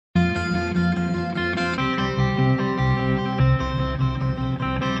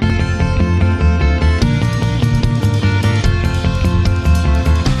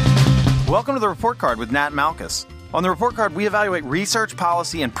Welcome to the Report Card with Nat Malkus. On the Report Card, we evaluate research,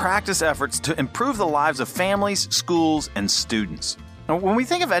 policy, and practice efforts to improve the lives of families, schools, and students. Now, when we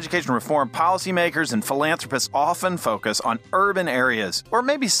think of education reform, policymakers and philanthropists often focus on urban areas, or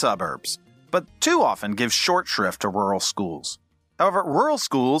maybe suburbs, but too often give short shrift to rural schools. However, rural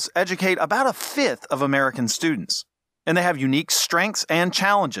schools educate about a fifth of American students, and they have unique strengths and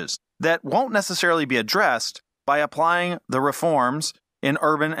challenges that won't necessarily be addressed by applying the reforms in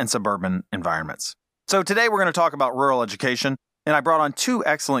urban and suburban environments. So today we're going to talk about rural education, and I brought on two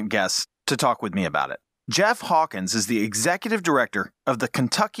excellent guests to talk with me about it. Jeff Hawkins is the executive director of the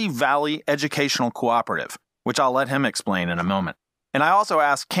Kentucky Valley Educational Cooperative, which I'll let him explain in a moment. And I also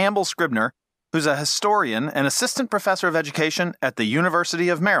asked Campbell Scribner, who's a historian and assistant professor of education at the University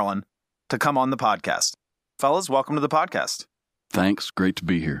of Maryland, to come on the podcast. Fellas, welcome to the podcast. Thanks. Great to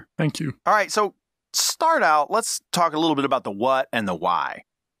be here. Thank you. All right, so start out, let's talk a little bit about the what and the why.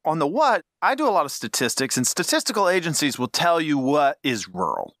 On the what, I do a lot of statistics, and statistical agencies will tell you what is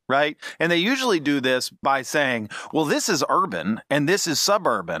rural, right? And they usually do this by saying, well, this is urban and this is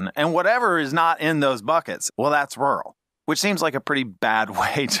suburban, and whatever is not in those buckets, well, that's rural, which seems like a pretty bad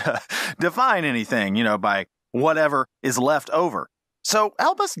way to define anything, by whatever is left over. So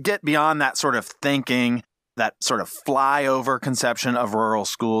help us get beyond that sort of thinking, that sort of flyover conception of rural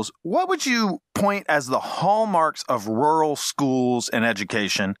schools. What would you point as the hallmarks of rural schools and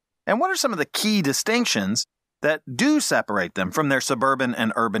education? And what are some of the key distinctions that do separate them from their suburban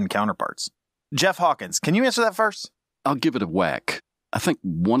and urban counterparts? Jeff Hawkins, can you answer that first? I'll give it a whack. I think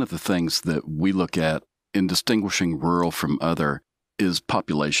one of the things that we look at in distinguishing rural from other is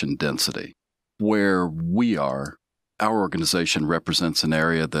population density. Where we are, our organization represents an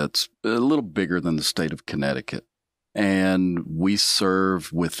area that's a little bigger than the state of Connecticut, and we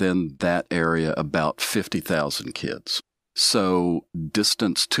serve within that area about 50,000 kids. So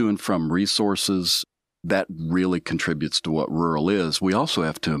distance to and from resources, that really contributes to what rural is. We also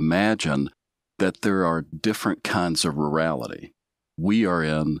have to imagine that there are different kinds of rurality. We are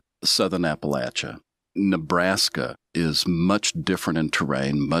in southern Appalachia. Nebraska is much different in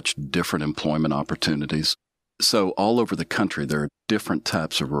terrain, much different employment opportunities. So all over the country, there are different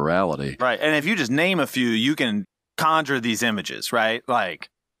types of rurality. Right. And if you just name a few, you can conjure these images, right? Like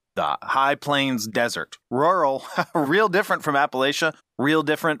the high plains desert, rural, real different from Appalachia, real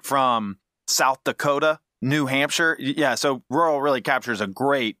different from South Dakota, New Hampshire. Yeah. So rural really captures a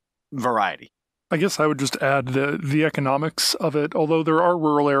great variety. I guess I would just add the economics of it, although there are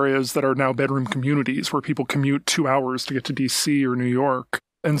rural areas that are now bedroom communities where people commute 2 hours to get to D.C. or New York.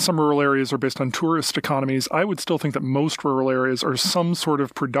 And some rural areas are based on tourist economies. I would still think that most rural areas are some sort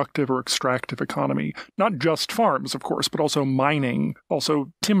of productive or extractive economy. Not just farms, of course, but also mining,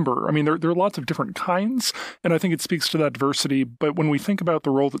 also timber. I mean, there are lots of different kinds, and I think it speaks to that diversity. But when we think about the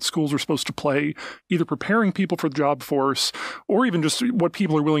role that schools are supposed to play, either preparing people for the job force or even just what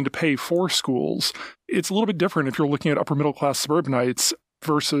people are willing to pay for schools, it's a little bit different if you're looking at upper middle class suburbanites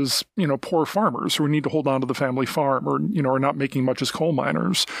versus, poor farmers who need to hold on to the family farm or, are not making much as coal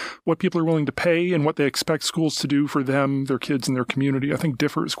miners. What people are willing to pay and what they expect schools to do for them, their kids, and their community, I think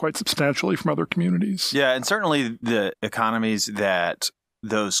differs quite substantially from other communities. Yeah, and certainly the economies that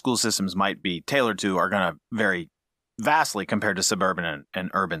those school systems might be tailored to are going to vary vastly compared to suburban and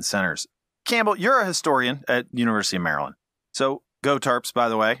urban centers. Campbell, you're a historian at University of Maryland. So go Terps, by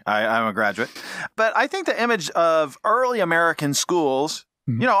the way. I'm a graduate. But I think the image of early American schools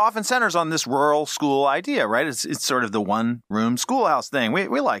often centers on this rural school idea, right? It's sort of the one-room schoolhouse thing.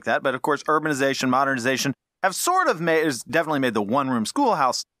 We like that. But of course, urbanization, modernization have has definitely made the one-room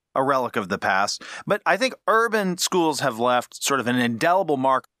schoolhouse a relic of the past. But I think urban schools have left sort of an indelible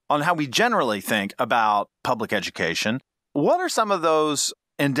mark on how we generally think about public education. What are some of those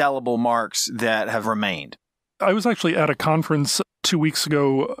indelible marks that have remained? I was actually at a conference 2 weeks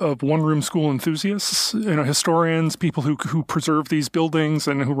ago of one-room school enthusiasts, historians, people who preserve these buildings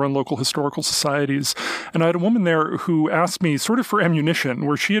and who run local historical societies. And I had a woman there who asked me, sort of for ammunition,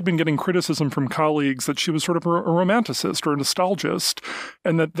 where she had been getting criticism from colleagues that she was sort of a romanticist or a nostalgist,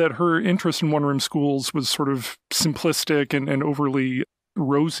 and that her interest in one-room schools was sort of simplistic and overly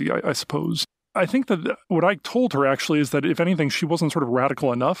rosy, I suppose. I think that what I told her actually is that if anything, she wasn't sort of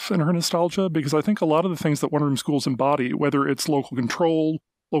radical enough in her nostalgia, because I think a lot of the things that one-room schools embody, whether it's local control,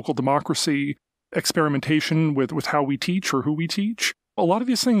 local democracy, experimentation with how we teach or who we teach, a lot of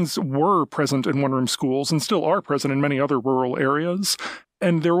these things were present in one-room schools and still are present in many other rural areas.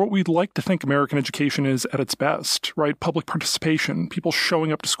 And they're what we'd like to think American education is at its best, right? Public participation, people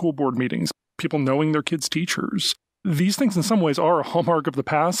showing up to school board meetings, people knowing their kids' teachers. These things in some ways are a hallmark of the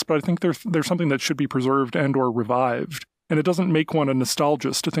past, but I think they're something that should be preserved and or revived. And it doesn't make one a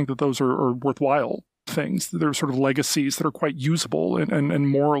nostalgist to think that those are worthwhile things. They're sort of legacies that are quite usable and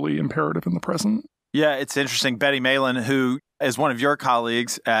morally imperative in the present. Yeah, it's interesting. Betty Malin, who is one of your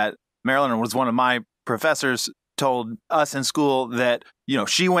colleagues at Maryland and was one of my professors, told us in school that,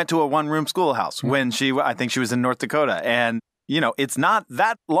 she went to a one-room schoolhouse when I think she was in North Dakota. And, it's not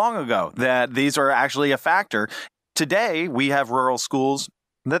that long ago that these are actually a factor. Today, we have rural schools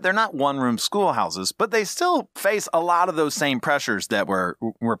that they're not one-room schoolhouses, but they still face a lot of those same pressures that were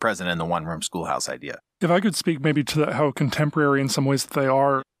present in the one-room schoolhouse idea. If I could speak maybe to how contemporary in some ways that they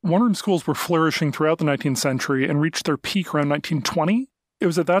are, one-room schools were flourishing throughout the 19th century and reached their peak around 1920. It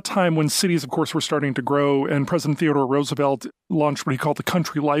was at that time when cities, of course, were starting to grow, and President Theodore Roosevelt launched what he called the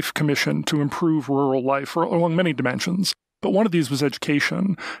Country Life Commission to improve rural life along many dimensions. But one of these was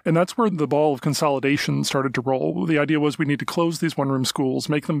education, and that's where the ball of consolidation started to roll. The idea was we need to close these one-room schools,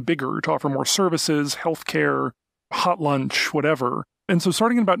 make them bigger to offer more services, healthcare, hot lunch, whatever. And so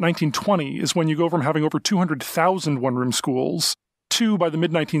starting in about 1920 is when you go from having over 200,000 one-room schools to, by the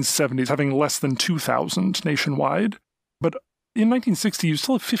mid-1970s, having less than 2,000 nationwide. But in 1960, you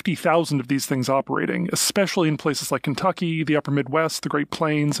still have 50,000 of these things operating, especially in places like Kentucky, the upper Midwest, the Great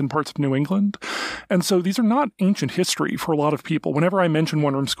Plains, and parts of New England. And so these are not ancient history for a lot of people. Whenever I mention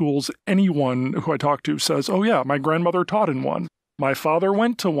one-room schools, anyone who I talk to says, oh yeah, my grandmother taught in one. My father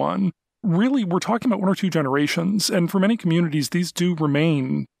went to one. Really, we're talking about one or two generations. And for many communities, these do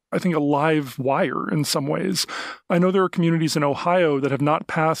remain, I think, a live wire in some ways. I know there are communities in Ohio that have not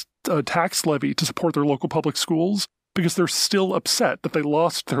passed a tax levy to support their local public schools, because they're still upset that they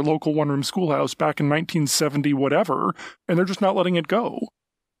lost their local one-room schoolhouse back in 1970 whatever, and they're just not letting it go.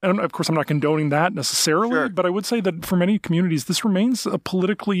 And of course, I'm not condoning that necessarily, Sure. But I would say that for many communities, this remains a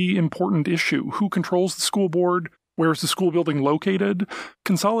politically important issue. Who controls the school board? Where is the school building located?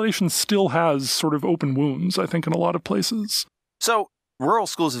 Consolidation still has sort of open wounds, I think, in a lot of places. So rural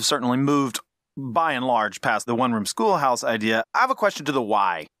schools have certainly moved, by and large, past the one-room schoolhouse idea. I have a question to the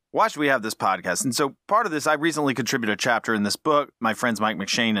why. Why should we have this podcast? And so part of this, I recently contributed a chapter in this book. My friends Mike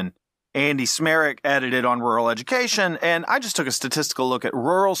McShane and Andy Smerick edited on rural education. And I just took a statistical look at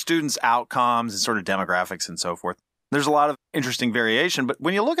rural students' outcomes and sort of demographics and so forth. There's a lot of interesting variation. But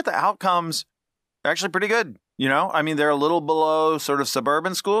when you look at the outcomes, they're actually pretty good. They're a little below sort of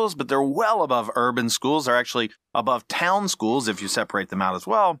suburban schools, but they're well above urban schools. They're actually above town schools if you separate them out as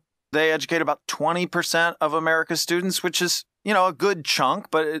well. They educate about 20% of America's students, which is a good chunk,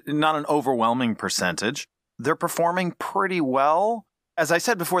 but not an overwhelming percentage. They're performing pretty well. As I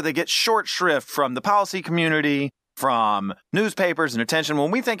said before, they get short shrift from the policy community, from newspapers and attention.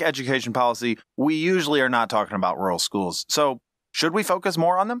 When we think education policy, we usually are not talking about rural schools. So should we focus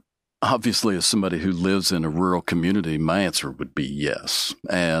more on them? Obviously, as somebody who lives in a rural community, my answer would be yes.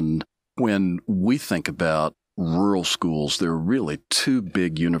 And when we think about rural schools, there are really two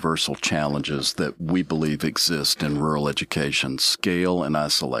big universal challenges that we believe exist in rural education: scale and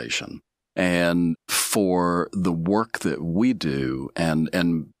isolation. And for the work that we do and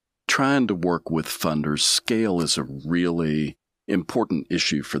trying to work with funders, scale is a really important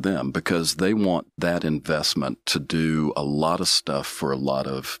issue for them because they want that investment to do a lot of stuff for a lot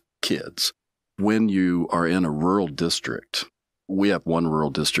of kids. When you are in a rural district, we have one rural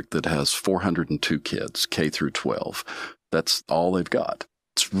district that has 402 kids, K through 12. That's all they've got.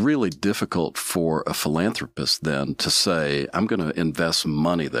 It's really difficult for a philanthropist then to say, I'm going to invest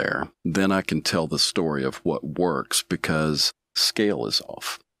money there. Then I can tell the story of what works because scale is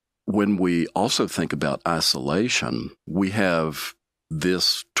off. When we also think about isolation, we have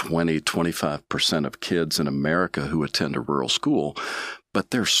this 20-25% of kids in America who attend a rural school,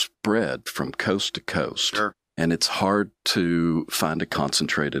 but they're spread from coast to coast. Sure. And it's hard to find a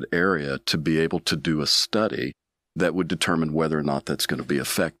concentrated area to be able to do a study that would determine whether or not that's going to be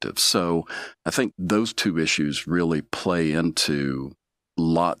effective. So I think those two issues really play into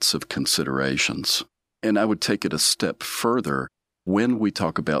lots of considerations. And I would take it a step further. When we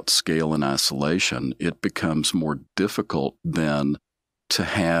talk about scale and isolation, it becomes more difficult then to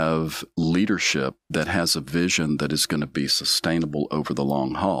have leadership that has a vision that is going to be sustainable over the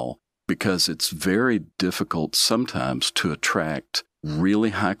long haul, because it's very difficult sometimes to attract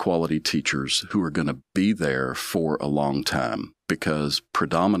really high-quality teachers who are going to be there for a long time, because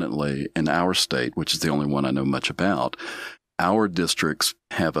predominantly in our state, which is the only one I know much about, our districts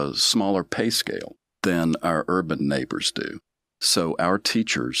have a smaller pay scale than our urban neighbors do. So our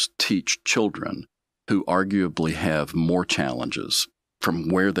teachers teach children who arguably have more challenges from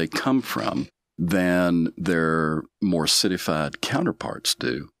where they come from than their more cityfied counterparts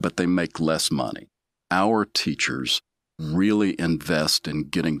do, but they make less money. Our teachers really invest in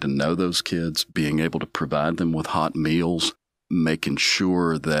getting to know those kids, being able to provide them with hot meals, making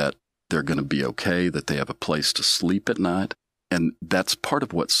sure that they're going to be okay, that they have a place to sleep at night. And that's part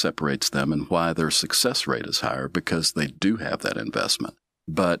of what separates them and why their success rate is higher, because they do have that investment.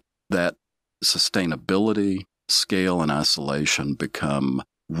 But that sustainability, scale, and isolation become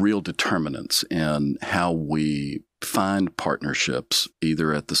real determinants in how we find partnerships,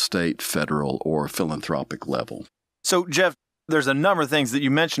 either at the state, federal, or philanthropic level. So, Jeff, there's a number of things that you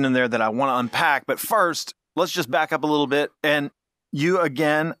mentioned in there that I want to unpack. But first, let's just back up a little bit. And you,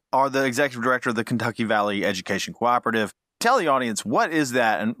 again, are the executive director of the Kentucky Valley Education Cooperative. Tell the audience, what is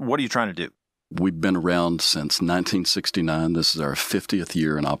that and what are you trying to do? We've been around since 1969. This is our 50th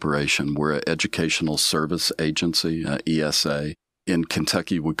year in operation. We're an educational service agency, ESA. In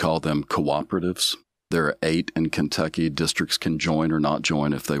Kentucky, we call them cooperatives. There are 8 in Kentucky. Districts can join or not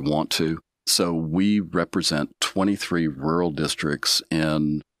join if they want to. So we represent 23 rural districts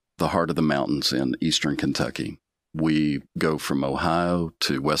in the heart of the mountains in eastern Kentucky. We go from Ohio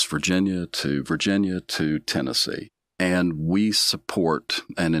to West Virginia to Tennessee. And we support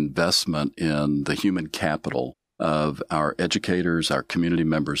an investment in the human capital of our educators, our community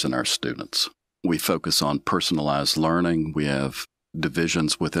members, and our students. We focus on personalized learning. We have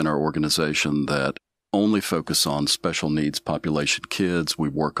divisions within our organization that only focus on special needs population kids. We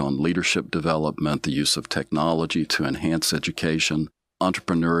work on leadership development, the use of technology to enhance education,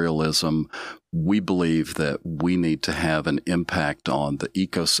 entrepreneurialism. We believe that we need to have an impact on the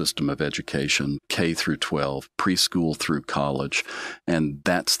ecosystem of education, K through 12, preschool through college, and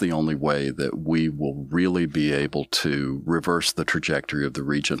that's the only way that we will really be able to reverse the trajectory of the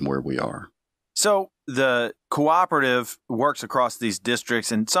region where we are. So the cooperative works across these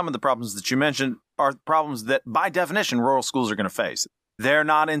districts, and some of the problems that you mentioned are problems that, by definition, rural schools are going to face. They're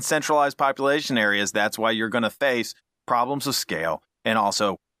not in centralized population areas. That's why you're going to face problems of scale and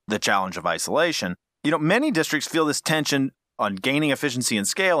also the challenge of isolation. You know, many districts feel this tension on gaining efficiency and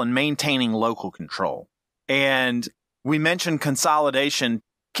scale and maintaining local control. And we mentioned consolidation.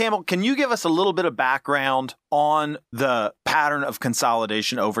 Campbell, can you give us a little bit of background on the pattern of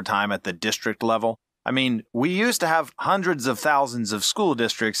consolidation over time at the district level? I mean, we used to have hundreds of thousands of school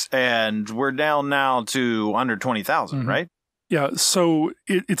districts, and we're down now to under 20,000, right? Yeah, so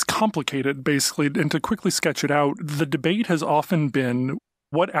it's complicated, basically. And to quickly sketch it out, the debate has often been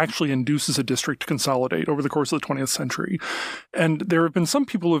what actually induces a district to consolidate over the course of the 20th century. And there have been some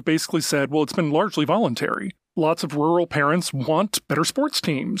people who have basically said, well, it's been largely voluntary. Lots of rural parents want better sports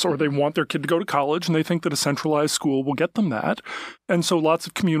teams, or they want their kid to go to college, and they think that a centralized school will get them that. And so lots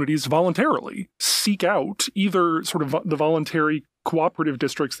of communities voluntarily seek out either sort of the voluntary cooperative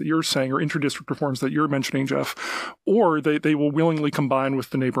districts that you're saying, or interdistrict reforms that you're mentioning, Jeff, or they will willingly combine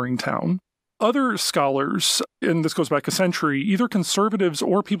with the neighboring town. Other scholars, and this goes back a century, either conservatives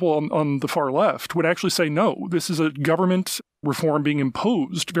or people on the far left would actually say, no, this is a government reform being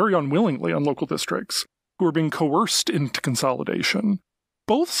imposed very unwillingly on local districts who are being coerced into consolidation.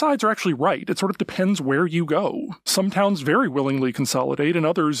 Both sides are actually right. It sort of depends where you go. Some towns very willingly consolidate, and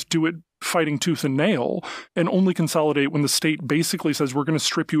others do it fighting tooth and nail and only consolidate when the state basically says, we're going to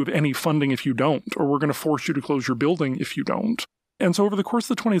strip you of any funding if you don't, or we're going to force you to close your building if you don't. And so over the course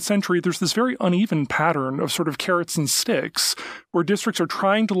of the 20th century, there's this very uneven pattern of sort of carrots and sticks, where districts are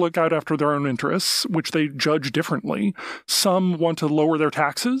trying to look out after their own interests, which they judge differently. Some want to lower their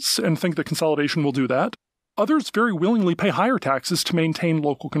taxes and think that consolidation will do that. Others very willingly pay higher taxes to maintain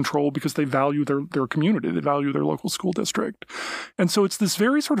local control because they value their community, they value their local school district. And so it's this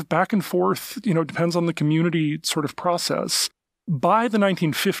very sort of back and forth, depends on the community sort of process. By the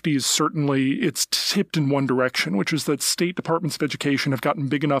 1950s, certainly, it's tipped in one direction, which is that state departments of education have gotten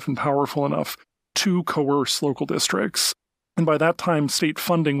big enough and powerful enough to coerce local districts. And by that time, state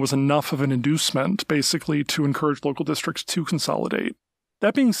funding was enough of an inducement, basically, to encourage local districts to consolidate.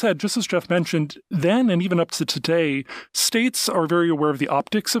 That being said, just as Jeff mentioned, then and even up to today, states are very aware of the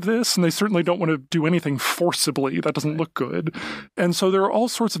optics of this, and they certainly don't want to do anything forcibly. That doesn't look good. And so there are all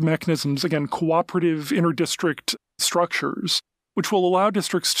sorts of mechanisms, again, cooperative interdistrict structures, which will allow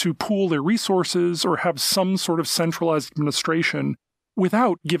districts to pool their resources or have some sort of centralized administration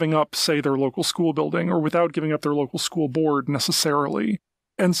without giving up, say, their local school building or without giving up their local school board necessarily.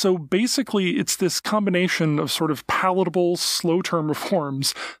 And so basically, it's this combination of sort of palatable, slow-term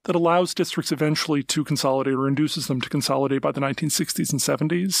reforms that allows districts eventually to consolidate or induces them to consolidate by the 1960s and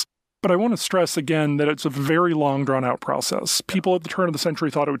 70s. But I want to stress again that it's a very long, drawn-out process. People at the turn of the century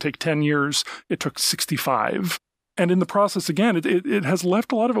thought it would take 10 years. It took 65. And in the process, again, it has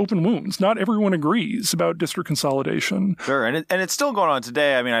left a lot of open wounds. Not everyone agrees about district consolidation. Sure, and it's still going on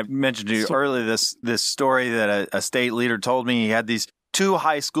today. I mean, I mentioned to you earlier this story that a state leader told me. He had these 2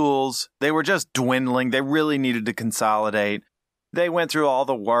 high schools. They were just dwindling. They really needed to consolidate. They went through all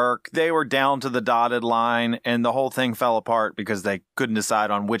the work. They were down to the dotted line, and the whole thing fell apart because they couldn't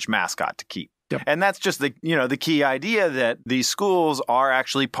decide on which mascot to keep. Yep. And that's just the key idea that these schools are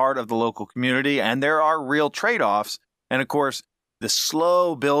actually part of the local community, and there are real trade-offs. And of course, the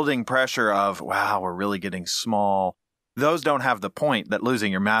slow building pressure of, wow, we're really getting small. Those don't have the point that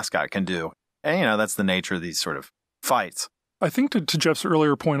losing your mascot can do. And, that's the nature of these sort of fights. I think to Jeff's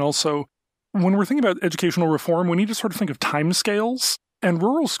earlier point also, when we're thinking about educational reform, we need to sort of think of timescales. And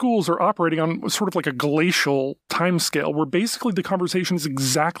rural schools are operating on sort of like a glacial timescale, where basically the conversation is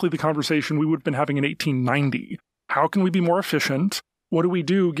exactly the conversation we would have been having in 1890. How can we be more efficient? What do we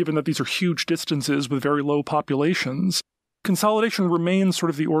do given that these are huge distances with very low populations? Consolidation remains sort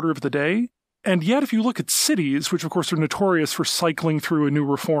of the order of the day. And yet, if you look at cities, which of course are notorious for cycling through a new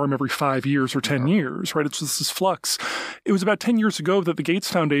reform every 5 years or 10 years, right? It's just this flux. It was about 10 years ago that the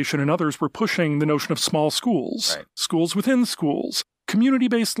Gates Foundation and others were pushing the notion of small schools, right. Schools within schools,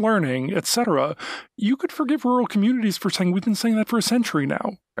 community-based learning, etc. You could forgive rural communities for saying, we've been saying that for a century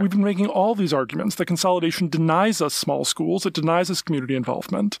now. We've been making all these arguments that consolidation denies us small schools, it denies us community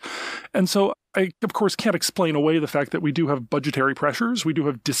involvement. And so I, of course, can't explain away the fact that we do have budgetary pressures, we do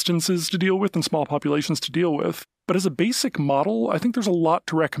have distances to deal with and small populations to deal with. But as a basic model, I think there's a lot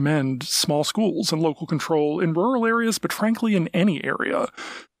to recommend small schools and local control in rural areas, but frankly in any area.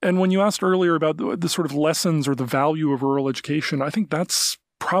 And when you asked earlier about the sort of lessons or the value of rural education, I think that's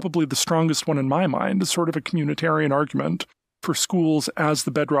probably the strongest one in my mind, is sort of a communitarian argument for schools as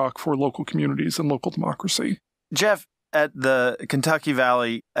the bedrock for local communities and local democracy. Jeff, at the Kentucky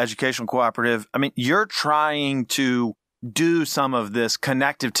Valley Educational Cooperative, I mean, you're trying to do some of this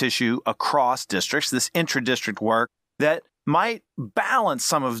connective tissue across districts, this intra-district work that might balance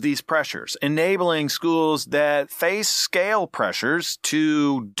some of these pressures, enabling schools that face scale pressures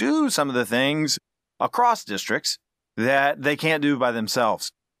to do some of the things across districts that they can't do by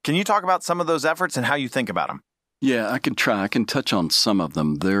themselves. Can you talk about some of those efforts and how you think about them? Yeah, I can try. I can touch on some of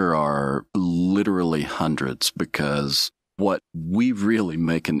them. There are literally hundreds, because what we really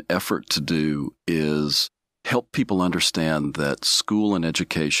make an effort to do is help people understand that school and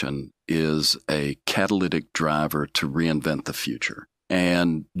education is a catalytic driver to reinvent the future.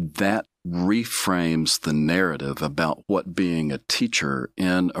 And that reframes the narrative about what being a teacher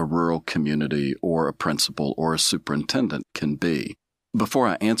in a rural community or a principal or a superintendent can be. Before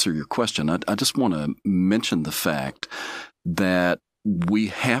I answer your question, I just want to mention the fact that we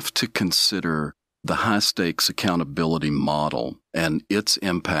have to consider the high-stakes accountability model and its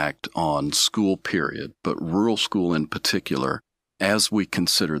impact on school period, but rural school in particular, as we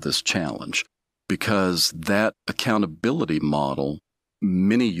consider this challenge. Because that accountability model,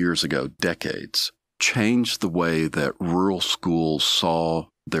 many years ago, decades, changed the way that rural schools saw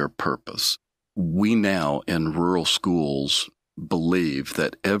their purpose. We now, in rural schools, believe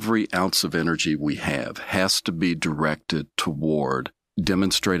that every ounce of energy we have has to be directed toward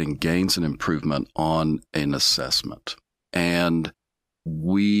demonstrating gains and improvement on an assessment. And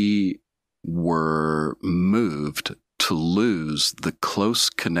we were moved to lose the close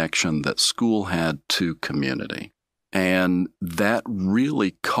connection that school had to community. And that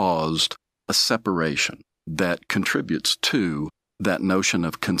really caused a separation that contributes to that notion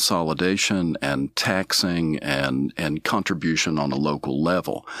of consolidation and taxing and contribution on a local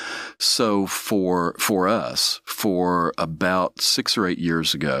level. So for us, for about 6 or 8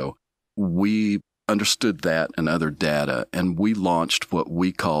 years ago, we understood that and other data, and we launched what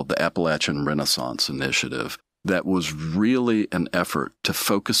we called the Appalachian Renaissance Initiative. That was really an effort to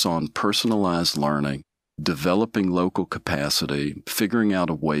focus on personalized learning, developing local capacity, figuring out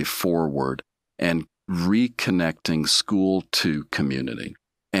a way forward, and reconnecting school to community.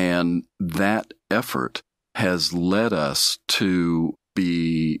 And that effort has led us to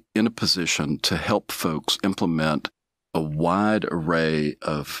be in a position to help folks implement a wide array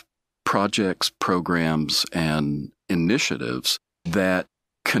of projects, programs, and initiatives that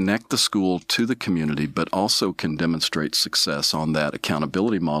connect the school to the community, but also can demonstrate success on that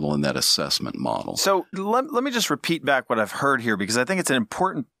accountability model and that assessment model. So let me just repeat back what I've heard here, because I think it's an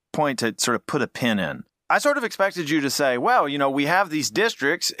important point to sort of put a pin in. I sort of expected you to say, well, we have these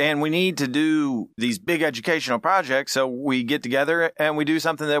districts and we need to do these big educational projects, so we get together and we do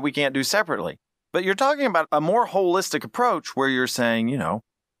something that we can't do separately. But you're talking about a more holistic approach where you're saying,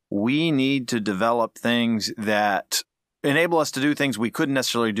 we need to develop things that enable us to do things we couldn't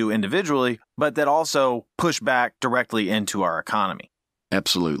necessarily do individually, but that also push back directly into our economy.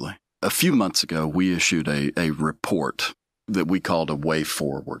 Absolutely. A few months ago, we issued a report that we called A Way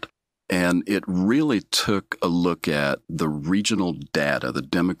Forward. And it really took a look at the regional data, the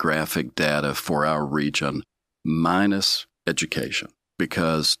demographic data for our region, minus education.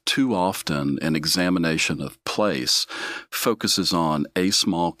 Because too often an examination of place focuses on a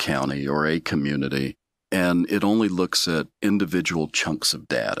small county or a community, and it only looks at individual chunks of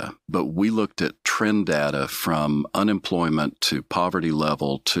data. But we looked at trend data from unemployment to poverty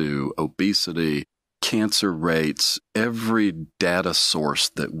level to obesity, cancer rates, every data source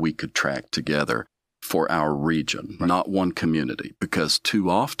that we could track together for our region, right. Not one community, because too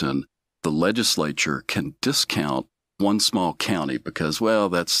often the legislature can discount one small county because, well,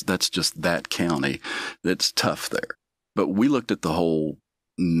 that's just that county. That's tough there. But we looked at the whole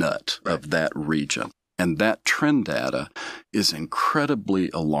nut right. of that region, and that trend data is incredibly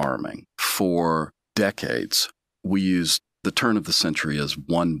alarming. For decades, we used the turn of the century as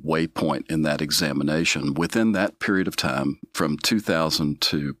one waypoint in that examination. Within that period of time, from 2000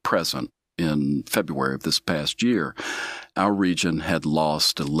 to present, in February of this past year, our region had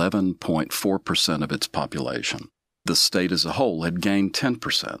lost 11.4% of its population. The state as a whole had gained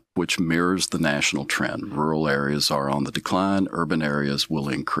 10%, which mirrors the national trend. Rural areas are on the decline, urban areas will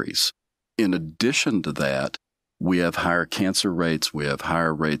increase. In addition to that, we have higher cancer rates, we have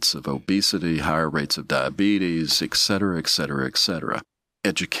higher rates of obesity, higher rates of diabetes, et cetera, et cetera, et cetera.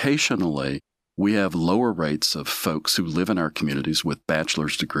 Educationally, we have lower rates of folks who live in our communities with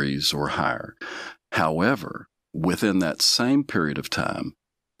bachelor's degrees or higher. However, within that same period of time,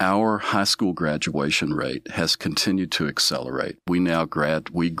 our high school graduation rate has continued to accelerate. We now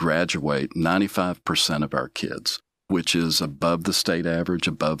graduate 95% of our kids, which is above the state average,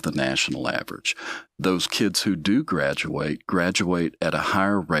 above the national average. Those kids who do graduate at a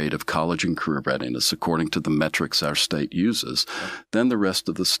higher rate of college and career readiness, according to the metrics our state uses, than the rest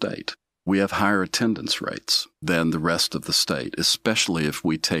of the state. We have higher attendance rates than the rest of the state, especially if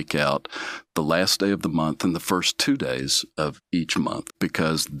we take out the last day of the month and the first 2 days of each month,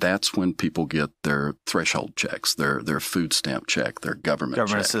 because that's when people get their threshold checks, their food stamp check, their government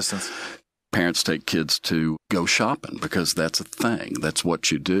check. Assistance. Parents take kids to go shopping because that's a thing. That's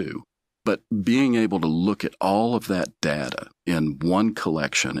what you do. But being able to look at all of that data in one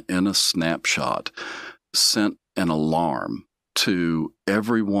collection, in a snapshot, sent an alarm to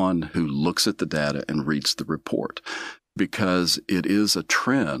everyone who looks at the data and reads the report, because it is a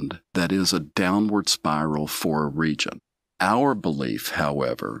trend that is a downward spiral for a region. Our belief,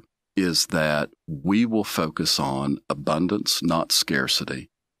 however, is that we will focus on abundance, not scarcity.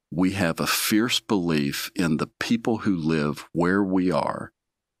 We have a fierce belief in the people who live where we are,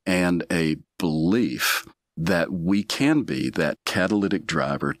 and a belief that we can be that catalytic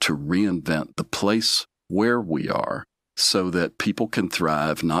driver to reinvent the place where we are so that people can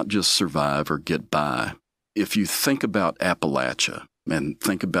thrive, not just survive or get by. If you think about Appalachia and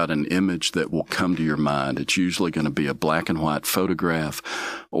think about an image that will come to your mind, it's usually going to be a black and white photograph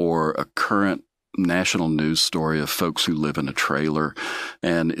or a current national news story of folks who live in a trailer,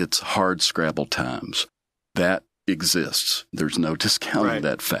 and it's hard scrabble times. That exists. There's no discounting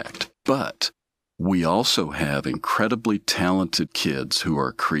that fact. But we also have incredibly talented kids who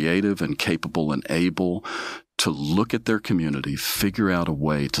are creative and capable and able to look at their community, figure out a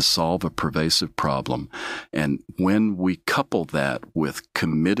way to solve a pervasive problem. And when we couple that with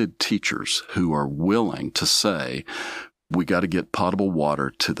committed teachers who are willing to say, we got to get potable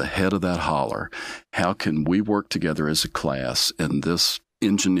water to the head of that holler. How can we work together as a class in this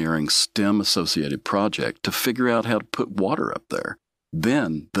engineering STEM-associated project to figure out how to put water up there?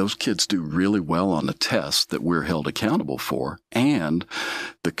 Then those kids do really well on the test that we're held accountable for, and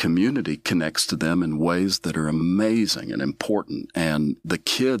the community connects to them in ways that are amazing and important, and the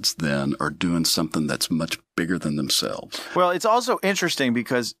kids then are doing something that's much bigger than themselves. Well, it's also interesting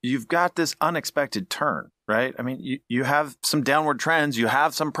because you've got this unexpected turn, right? I mean, you have some downward trends, you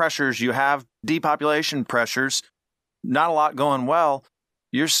have some pressures, you have depopulation pressures, not a lot going well.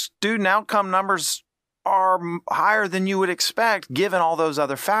 Your student outcome numbers are higher than you would expect, given all those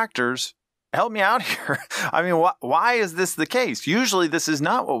other factors. Help me out here. I mean, why is this the case? Usually this is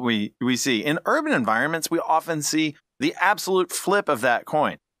not what we see. In urban environments, we often see the absolute flip of that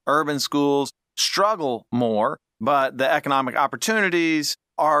coin. Urban schools struggle more, but the economic opportunities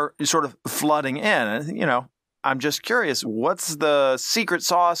are sort of flooding in. And, I'm just curious, what's the secret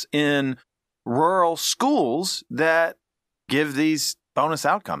sauce in rural schools that give these bonus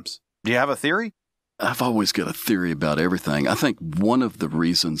outcomes? Do you have a theory? I've always got a theory about everything. I think one of the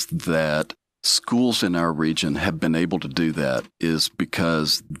reasons that schools in our region have been able to do that is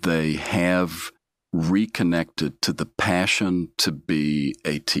because they have reconnected to the passion to be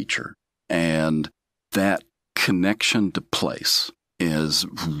a teacher. And that connection to place is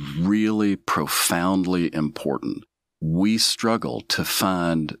really profoundly important. We struggle to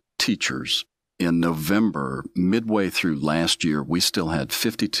find teachers. In November, midway through last year, we still had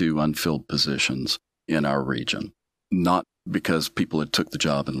 52 unfilled positions in our region. Not because people had took the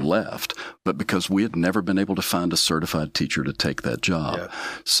job and left, but because we had never been able to find a certified teacher to take that job. Yeah.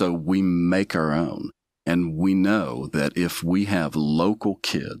 So we make our own. And we know that if we have local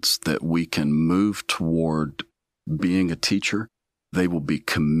kids that we can move toward being a teacher, they will be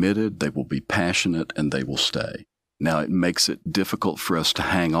committed, they will be passionate, and they will stay. Now, it makes it difficult for us to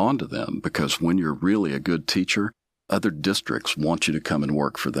hang on to them because when you're really a good teacher, other districts want you to come and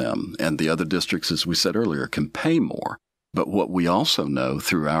work for them. And the other districts, as we said earlier, can pay more. But what we also know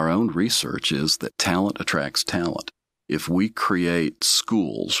through our own research is that talent attracts talent. If we create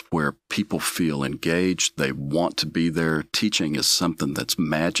schools where people feel engaged, they want to be there, teaching is something that's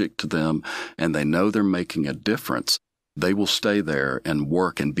magic to them, and they know they're making a difference, they will stay there and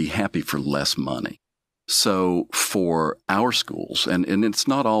work and be happy for less money. So for our schools, and it's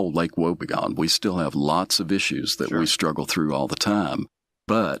not all Lake Wobegon, we still have lots of issues that we struggle through all the time,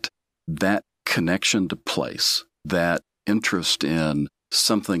 but that connection to place, that interest in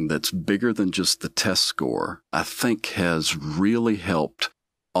something that's bigger than just the test score, I think has really helped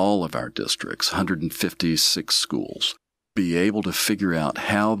all of our districts, 156 schools, be able to figure out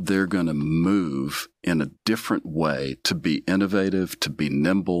how they're going to move in a different way to be innovative, to be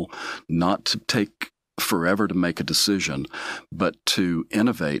nimble, not to take forever to make a decision, but to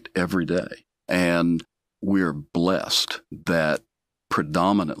innovate every day. And we're blessed that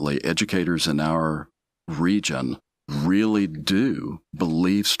predominantly educators in our region really do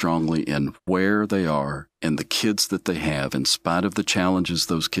believe strongly in where they are and the kids that they have. In spite of the challenges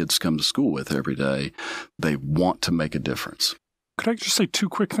those kids come to school with every day, they want to make a difference. Could I just say two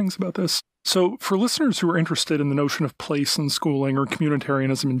quick things about this? So for listeners who are interested in the notion of place in schooling or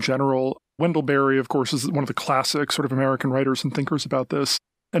communitarianism in general, Wendell Berry, of course, is one of the classic sort of American writers and thinkers about this.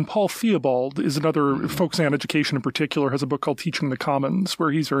 And Paul Theobald is another, focusing on education in particular, has a book called Teaching the Commons,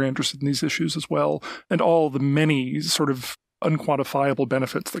 where he's very interested in these issues as well, and all the many sort of unquantifiable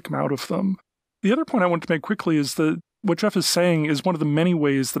benefits that come out of them. The other point I want to make quickly is that what Jeff is saying is one of the many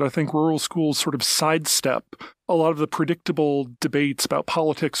ways that I think rural schools sort of sidestep a lot of the predictable debates about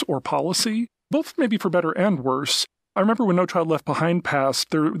politics or policy, both maybe for better and worse. I remember when No Child Left Behind passed,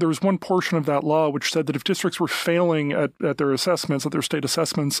 there was one portion of that law which said that if districts were failing at their assessments, at their state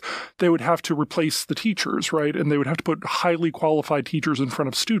assessments, they would have to replace the teachers, right? And they would have to put highly qualified teachers in front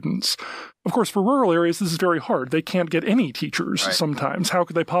of students. Of course, for rural areas, this is very hard. They can't get any teachers sometimes. How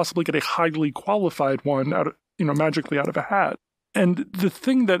could they possibly get a highly qualified one out of, magically out of a hat? And the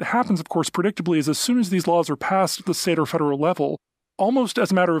thing that happens, of course, predictably is as soon as these laws are passed at the state or federal level, almost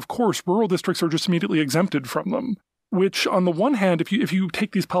as a matter of course, rural districts are just immediately exempted from them. Which, on the one hand, if you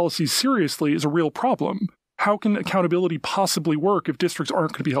take these policies seriously, is a real problem. How can accountability possibly work if districts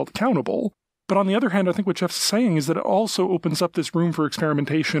aren't going to be held accountable? But on the other hand, I think what Jeff's saying is that it also opens up this room for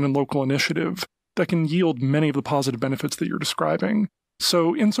experimentation and local initiative that can yield many of the positive benefits that you're describing.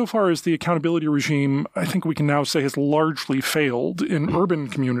 So insofar as the accountability regime, I think we can now say has largely failed in urban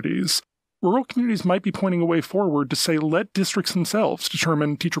communities, rural communities might be pointing a way forward to say, let districts themselves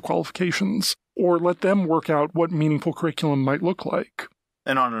determine teacher qualifications, or let them work out what meaningful curriculum might look like.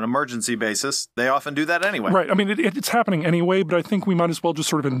 And on an emergency basis, they often do that anyway. Right. I mean, it's happening anyway, but I think we might as well just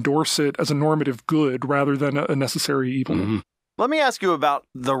sort of endorse it as a normative good rather than a necessary evil. Mm-hmm. Let me ask you about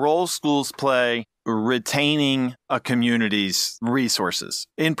the role schools play retaining a community's resources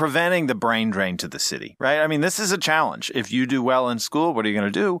in preventing the brain drain to the city, right? I mean, this is a challenge. If you do well in school, what are you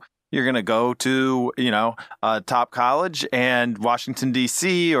going to do? You're going to go to, a top college, and Washington,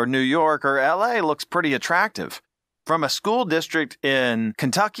 D.C. or New York or L.A. looks pretty attractive. From a school district in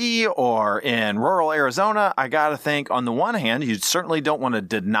Kentucky or in rural Arizona, I got to think, on the one hand, you certainly don't want to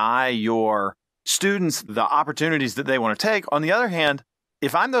deny your students the opportunities that they want to take. On the other hand,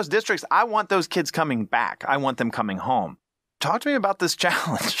 if I'm those districts, I want those kids coming back. I want them coming home. Talk to me about this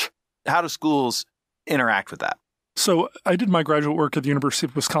challenge. How do schools interact with that? So I did my graduate work at the University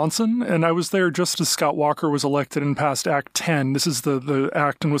of Wisconsin, and I was there just as Scott Walker was elected and passed Act 10. This is the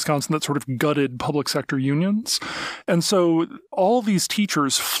act in Wisconsin that sort of gutted public sector unions. And so all these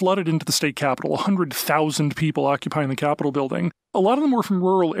teachers flooded into the state capitol, 100,000 people occupying the Capitol building. A lot of them were from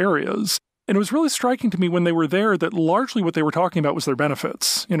rural areas. And it was really striking to me when they were there that largely what they were talking about was their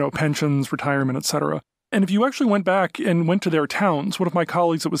benefits, pensions, retirement, et cetera. And if you actually went back and went to their towns, one of my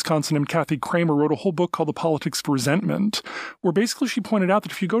colleagues at Wisconsin named Kathy Kramer wrote a whole book called The Politics of Resentment, where basically she pointed out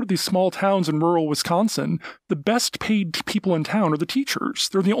that if you go to these small towns in rural Wisconsin, the best paid people in town are the teachers.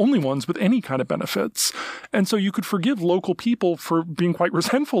 They're the only ones with any kind of benefits. And so you could forgive local people for being quite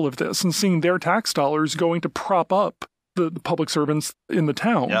resentful of this and seeing their tax dollars going to prop up the public servants in the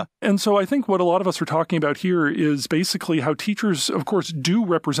town. Yeah. And so I think what a lot of us are talking about here is basically how teachers, of course, do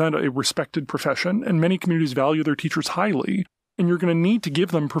represent a respected profession, and many communities value their teachers highly. And you're going to need to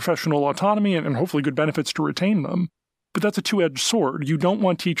give them professional autonomy and hopefully good benefits to retain them. But that's a two-edged sword. You don't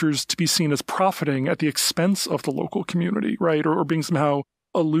want teachers to be seen as profiting at the expense of the local community, right? Or being somehow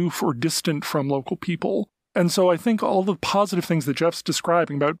aloof or distant from local people. And so I think all the positive things that Jeff's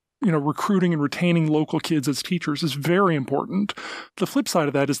describing about recruiting and retaining local kids as teachers is very important. The flip side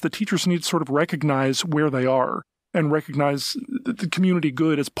of that is that teachers need to sort of recognize where they are and recognize the community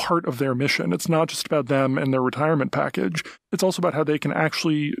good as part of their mission. It's not just about them and their retirement package. It's also about how they can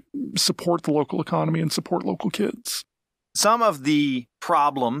actually support the local economy and support local kids. Some of the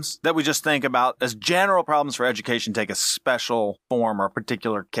problems that we just think about as general problems for education take a special form or a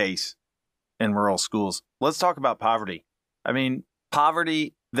particular case in rural schools. Let's talk about poverty. I mean,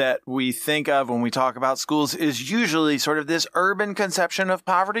 poverty that we think of when we talk about schools is usually sort of this urban conception of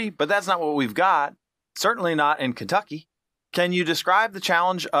poverty, but that's not what we've got. Certainly not in Kentucky. Can you describe the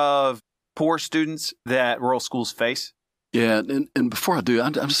challenge of poor students that rural schools face? Yeah, and before I do,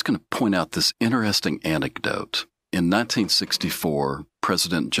 I'm just going to point out this interesting anecdote. In 1964,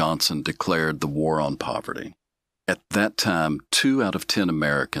 President Johnson declared the war on poverty. At that time, 2 out of 10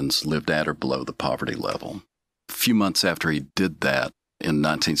 Americans lived at or below the poverty level. A few months after he did that, in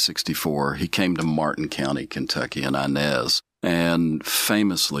 1964, he came to Martin County, Kentucky, in Inez, and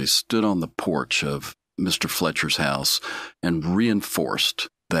famously stood on the porch of Mr. Fletcher's house and reinforced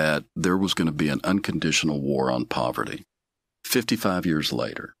that there was going to be an unconditional war on poverty. 55 years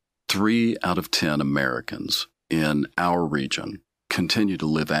later, 3 out of 10 Americans in our region continue to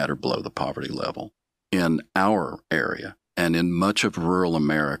live at or below the poverty level. In our area and in much of rural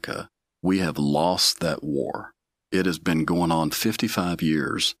America, we have lost that war. It has been going on 55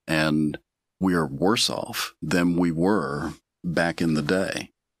 years, and we are worse off than we were back in the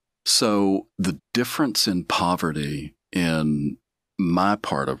day. So the difference in poverty in my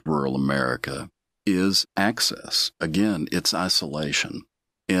part of rural America is access. Again, it's isolation.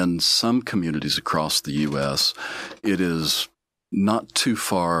 In some communities across the U.S., it is not too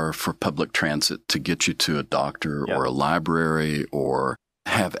far for public transit to get you to a doctor or a library or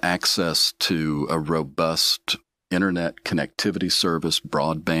have access to a robust internet connectivity service,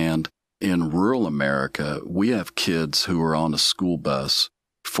 broadband. In rural America, we have kids who are on a school bus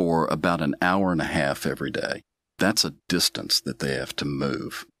for about an hour and a half every day. That's a distance that they have to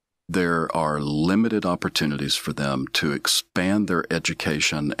move. There are limited opportunities for them to expand their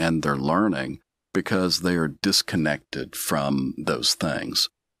education and their learning because they are disconnected from those things.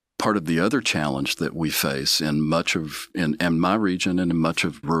 Part of the other challenge that we face in my region and in much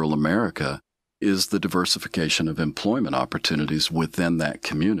of rural America is the diversification of employment opportunities within that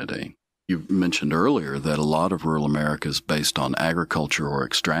community. You mentioned earlier that a lot of rural America is based on agriculture or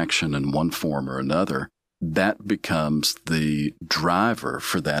extraction in one form or another. That becomes the driver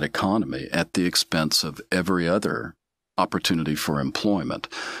for that economy at the expense of every other opportunity for employment.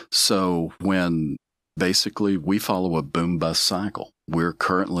 So when basically we follow a boom-bust cycle, we're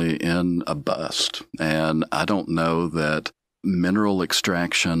currently in a bust, and I don't know that mineral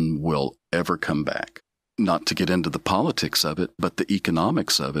extraction will ever come back. Not to get into the politics of it, but the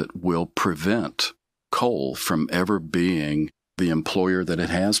economics of it will prevent coal from ever being the employer that it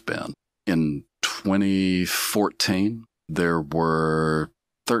has been. In 2014, there were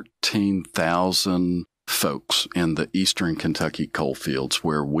 13,000 folks in the eastern Kentucky coal fields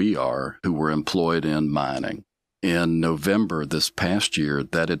where we are who were employed in mining. In November this past year,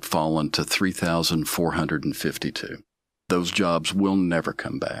 that had fallen to 3,452. Those jobs will never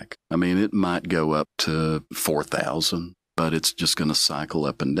come back. I mean, it might go up to 4,000, but it's just going to cycle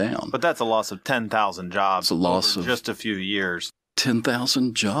up and down. But that's a loss of 10,000 jobs. It's a loss of just a few years.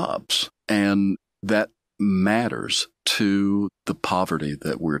 10,000 jobs. And that matters to the poverty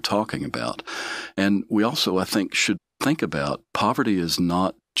that we're talking about. And we also, I think, should think about poverty is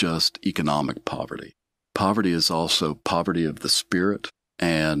not just economic poverty. Poverty is also poverty of the spirit.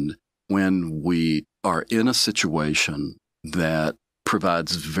 And when we are in a situation that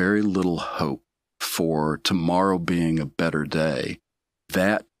provides very little hope for tomorrow being a better day,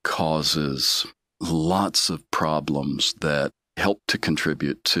 that causes lots of problems that help to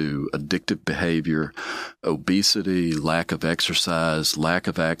contribute to addictive behavior, obesity, lack of exercise, lack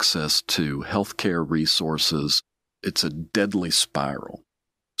of access to healthcare resources. It's a deadly spiral.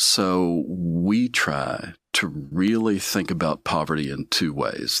 So we try to really think about poverty in two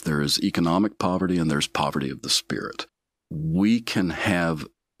ways. There is economic poverty and there's poverty of the spirit. We can have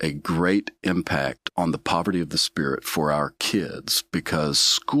a great impact on the poverty of the spirit for our kids because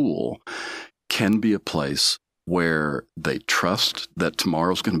school can be a place where they trust that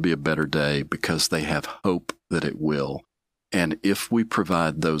tomorrow's going to be a better day because they have hope that it will. And if we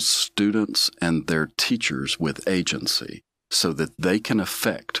provide those students and their teachers with agency so that they can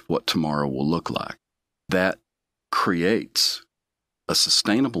affect what tomorrow will look like, that creates a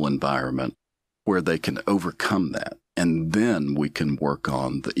sustainable environment where they can overcome that. And then we can work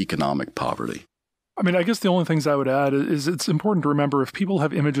on the economic poverty. I mean, I guess the only things I would add is it's important to remember if people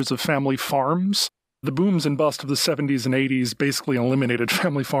have images of family farms, the booms and bust of the 70s and 80s basically eliminated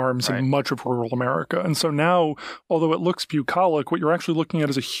family farms in much of rural America. And so now, although it looks bucolic, what you're actually looking at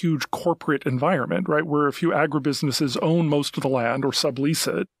is a huge corporate environment, right, where a few agribusinesses own most of the land or sublease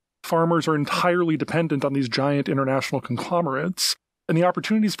it. Farmers are entirely dependent on these giant international conglomerates. And the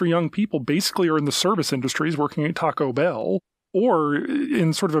opportunities for young people basically are in the service industries working at Taco Bell, or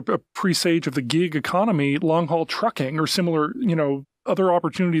in sort of a presage of the gig economy, long-haul trucking or similar, other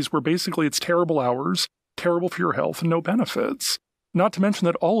opportunities where basically it's terrible hours, terrible for your health, and no benefits. Not to mention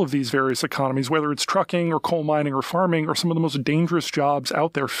that all of these various economies, whether it's trucking or coal mining or farming, are some of the most dangerous jobs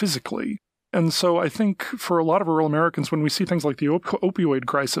out there physically. And so I think for a lot of rural Americans, when we see things like the opioid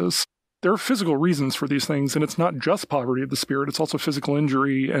crisis, there are physical reasons for these things, and it's not just poverty of the spirit. It's also physical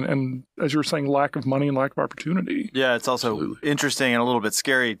injury and as you were saying, lack of money and lack of opportunity. Yeah, it's also interesting and a little bit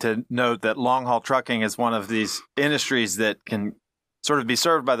scary to note that long-haul trucking is one of these industries that can sort of be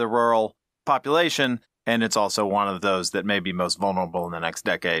served by the rural population, and it's also one of those that may be most vulnerable in the next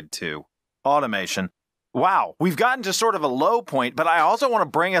decade to automation. Wow, we've gotten to sort of a low point, but I also want to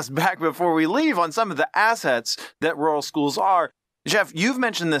bring us back before we leave on some of the assets that rural schools are. Jeff, you've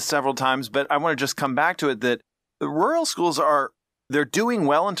mentioned this several times, but I want to just come back to it that the rural schools they're doing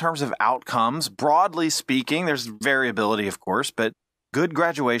well in terms of outcomes. Broadly speaking, there's variability, of course, but good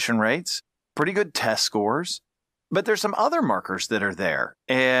graduation rates, pretty good test scores. But there's some other markers that are there.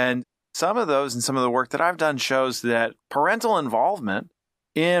 And some of those and some of the work that I've done shows that parental involvement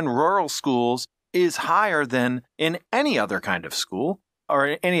in rural schools is higher than in any other kind of school or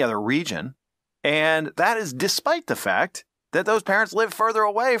in any other region. And that is despite the fact that those parents live further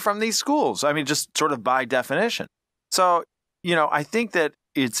away from these schools. I mean, just sort of by definition. So, I think that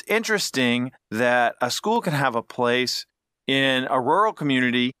it's interesting that a school can have a place in a rural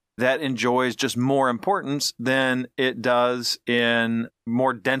community that enjoys just more importance than it does in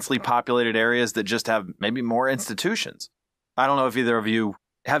more densely populated areas that just have maybe more institutions. I don't know if either of you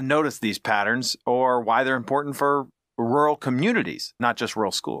have noticed these patterns or why they're important for rural communities, not just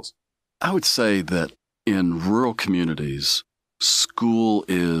rural schools. I would say that in rural communities, school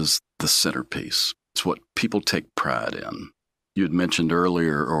is the centerpiece. It's what people take pride in. You had mentioned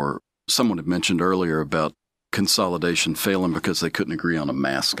earlier, or someone had mentioned earlier about consolidation failing because they couldn't agree on a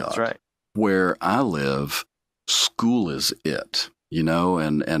mascot. That's right. Where I live, school is it,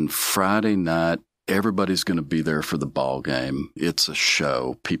 and Friday night, everybody's going to be there for the ball game. It's a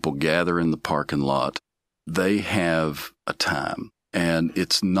show. People gather in the parking lot. They have a time. And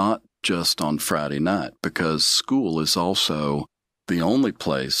it's not just on Friday night because school is also the only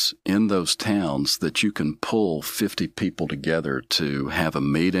place in those towns that you can pull 50 people together to have a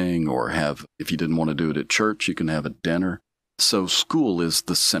meeting or if you didn't want to do it at church, you can have a dinner. So school is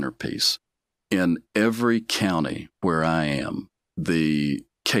the centerpiece. In every county where I am, the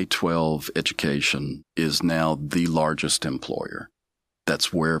K-12 education is now the largest employer.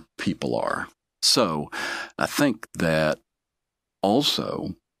 That's where people are. So I think that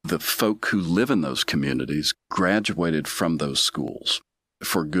also the folk who live in those communities graduated from those schools.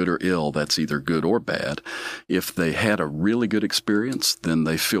 For good or ill, that's either good or bad. If they had a really good experience, then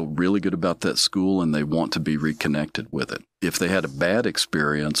they feel really good about that school and they want to be reconnected with it. If they had a bad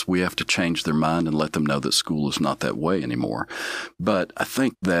experience, we have to change their mind and let them know that school is not that way anymore. But I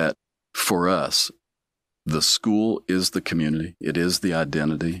think that for us, the school is the community. It is the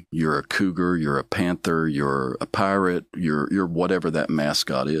identity. You're a cougar, you're a panther, you're a pirate, you're whatever that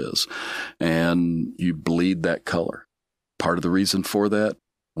mascot is. And you bleed that color. Part of the reason for that,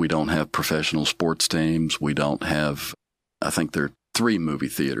 we don't have professional sports teams. We don't have, I think there are 3 movie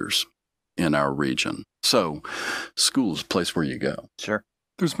theaters in our region. So school is a place where you go. Sure.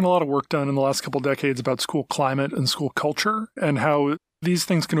 There's been a lot of work done in the last couple of decades about school climate and school culture and how these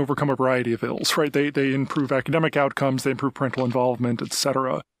things can overcome a variety of ills, right? They improve academic outcomes, they improve parental involvement,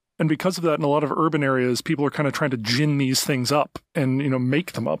 etc. And because of that, in a lot of urban areas, people are kind of trying to gin these things up and,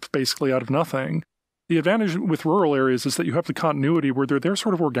 make them up basically out of nothing. The advantage with rural areas is that you have the continuity where they're there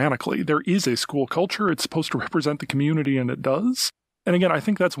sort of organically. There is a school culture. It's supposed to represent the community, and it does. And again, I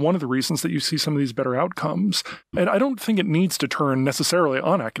think that's one of the reasons that you see some of these better outcomes. And I don't think it needs to turn necessarily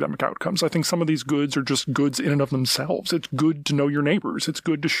on academic outcomes. I think some of these goods are just goods in and of themselves. It's good to know your neighbors. It's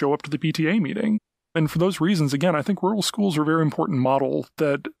good to show up to the PTA meeting. And for those reasons, again, I think rural schools are a very important model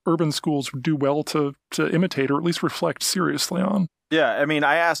that urban schools do well to imitate or at least reflect seriously on. Yeah,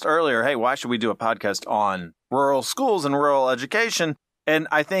 I asked earlier, hey, why should we do a podcast on rural schools and rural education? And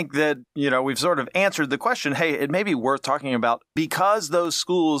I think that, we've sort of answered the question, hey, it may be worth talking about because those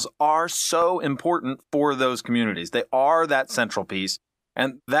schools are so important for those communities. They are that central piece.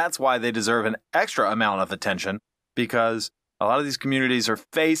 And that's why they deserve an extra amount of attention, because a lot of these communities are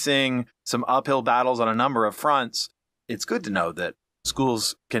facing some uphill battles on a number of fronts. It's good to know that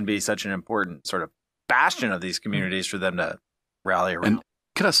schools can be such an important sort of bastion of these communities for them to rally around. And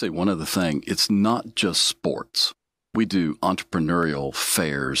could I say one other thing? It's not just sports. We do entrepreneurial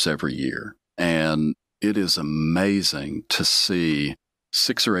fairs every year, and it is amazing to see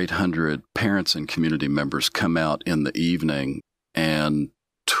 600 or 800 parents and community members come out in the evening and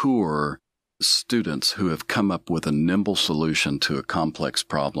tour students who have come up with a nimble solution to a complex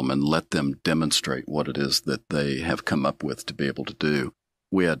problem and let them demonstrate what it is that they have come up with to be able to do.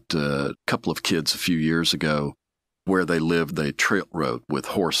 We had a couple of kids a few years ago where they lived, they trail rode with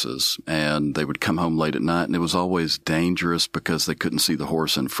horses, and they would come home late at night, and it was always dangerous because they couldn't see the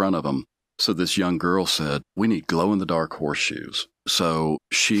horse in front of them. So this young girl said, we need glow-in-the-dark horseshoes. So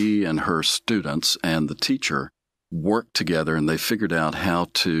she and her students and the teacher worked together, and they figured out how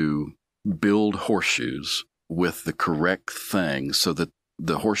to build horseshoes with the correct thing so that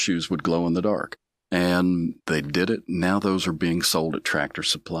the horseshoes would glow in the dark. And they did it. Now those are being sold at Tractor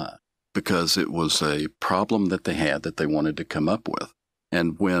Supply because it was a problem that they had that they wanted to come up with.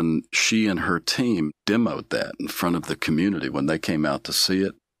 And when she and her team demoed that in front of the community, when they came out to see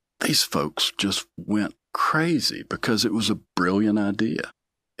it, these folks just went crazy because it was a brilliant idea.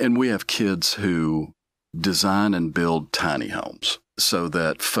 And we have kids who design and build tiny homes so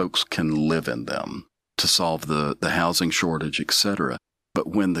that folks can live in them to solve the housing shortage, etc. But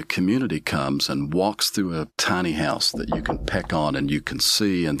when the community comes and walks through a tiny house that you can peck on and you can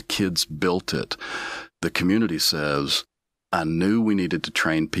see, and kids built it, the community says, I knew we needed to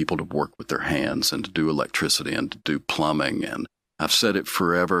train people to work with their hands and to do electricity and to do plumbing. And I've said it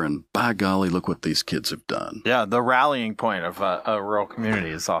forever, and by golly, look what these kids have done. Yeah, the rallying point of a rural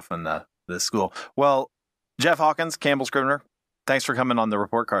community is often the school. Well, Jeff Hawkins, Campbell, Scribner, thanks for coming on the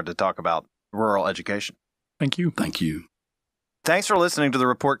report card to talk about rural education. Thank you. Thank you. Thanks for listening to the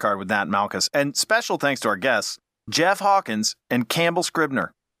report card with Nat Malkus, and special thanks to our guests, Jeff Hawkins and Campbell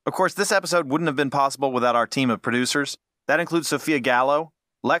Scribner. Of course, this episode wouldn't have been possible without our team of producers. That includes Sophia Gallo,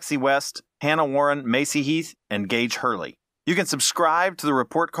 Lexi West, Hannah Warren, Macy Heath, and Gage Hurley. You can subscribe to the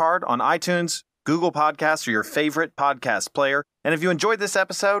report card on iTunes, Google Podcasts, or your favorite podcast player. And if you enjoyed this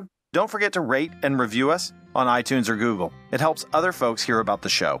episode, don't forget to rate and review us on iTunes or Google. It helps other folks hear about the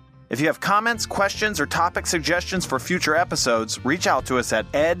show. If you have comments, questions, or topic suggestions for future episodes, reach out to us at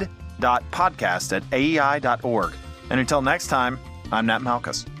ed.podcast@aei.org. And until next time, I'm Nat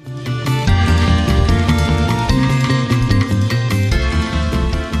Malkus.